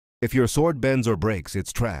If your sword bends or breaks,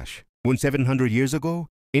 it's trash. When 700 years ago,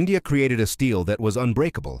 India created a steel that was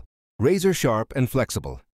unbreakable, razor sharp and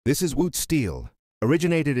flexible. This is Wootz Steel.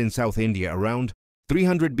 Originated in South India around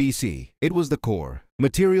 300 BC, it was the core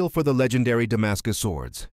material for the legendary Damascus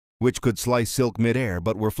swords, which could slice silk mid-air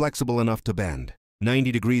but were flexible enough to bend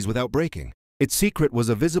 90 degrees without breaking. Its secret was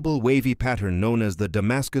a visible wavy pattern known as the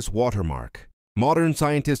Damascus watermark. Modern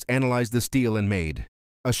scientists analyzed the steel and made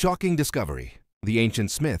a shocking discovery. The ancient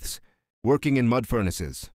smiths, working in mud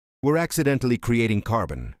furnaces, were accidentally creating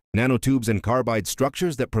carbon, nanotubes and carbide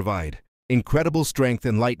structures that provide incredible strength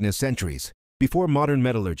and lightness centuries before modern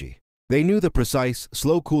metallurgy. They knew the precise,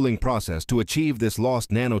 slow-cooling process to achieve this lost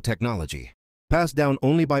nanotechnology, passed down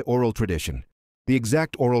only by oral tradition. The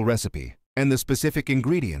exact oral recipe and the specific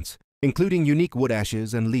ingredients, including unique wood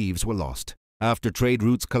ashes and leaves, were lost. After trade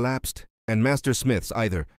routes collapsed and master smiths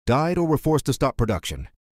either died or were forced to stop production,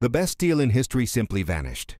 the best steel in history simply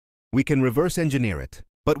vanished. We can reverse engineer it,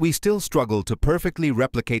 but we still struggle to perfectly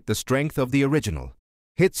replicate the strength of the original.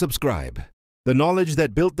 Hit subscribe. The knowledge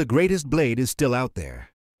that built the greatest blade is still out there.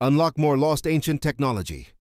 Unlock more lost ancient technology.